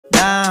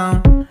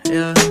down,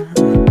 yeah.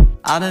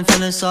 I've been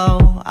feeling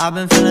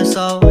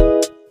so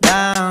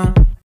down.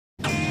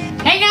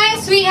 Hey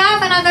guys, we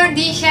have another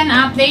dish and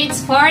updates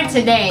for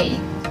today.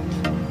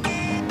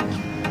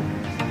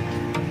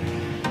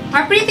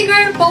 Our pretty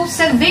girl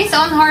posted this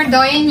on her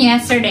Douyin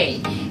yesterday,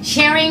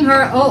 sharing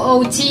her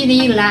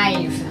OOTD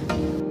live.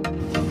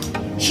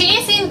 She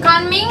is in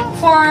Kunming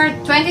for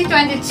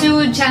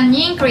 2022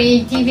 JianYing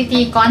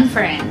Creativity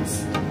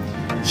Conference.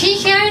 She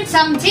shared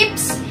some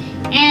tips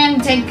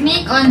and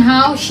technique on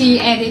how she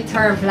edits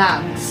her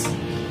vlogs.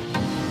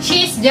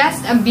 She is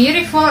just a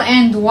beautiful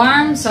and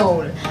warm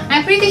soul.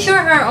 I'm pretty sure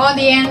her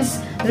audience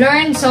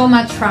learned so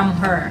much from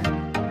her.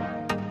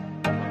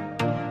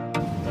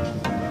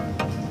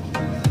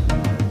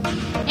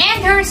 And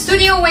her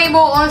Studio Weibo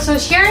also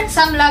shared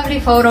some lovely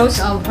photos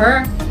of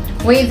her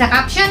with the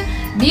caption,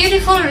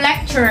 "Beautiful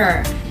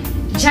lecturer,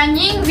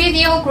 JianYing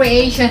video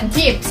creation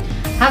tips.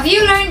 Have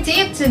you learned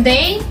it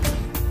today?"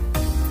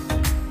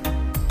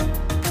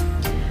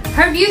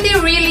 Her beauty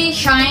really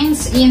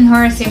shines in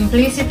her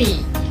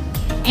simplicity,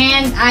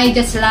 and I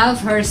just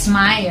love her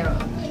smile.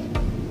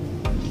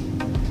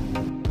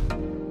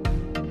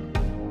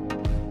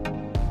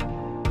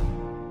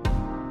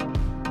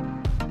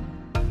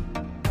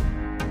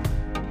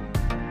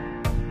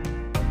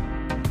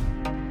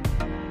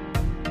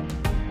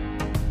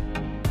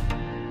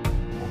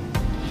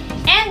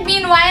 And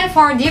meanwhile,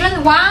 for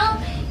Dylan Wang,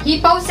 he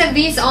posted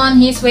this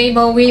on his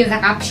Weibo with the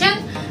caption,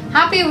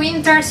 "Happy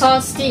winter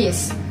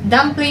solstice.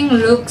 Dumpling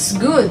looks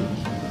good."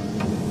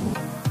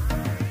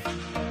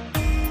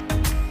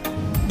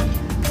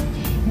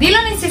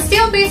 Dylan is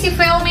still busy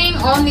filming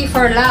Only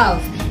for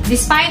Love,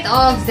 despite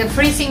of the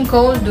freezing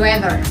cold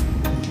weather.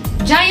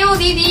 Jayo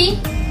Didi!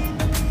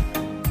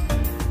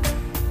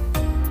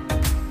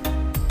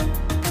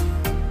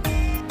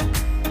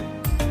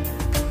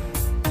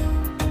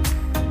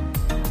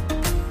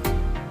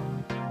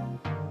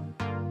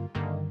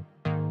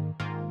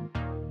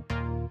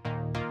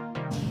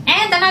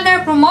 And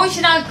another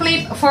promotional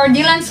clip for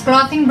Dylan's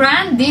clothing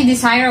brand, The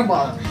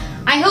Desirable.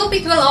 I hope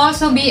it will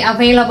also be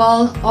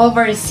available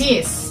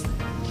overseas.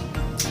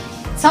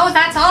 So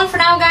that's all for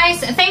now, guys.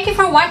 Thank you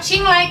for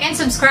watching. Like and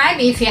subscribe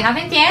if you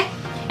haven't yet.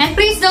 And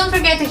please don't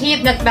forget to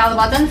hit that bell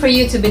button for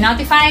you to be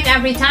notified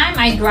every time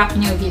I drop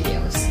new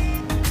videos.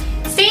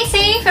 Stay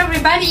safe,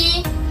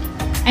 everybody.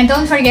 And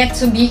don't forget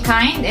to be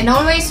kind and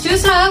always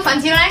choose love.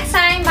 Until next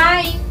time,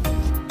 bye.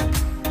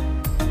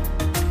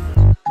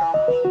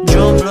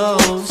 Joe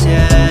Blow.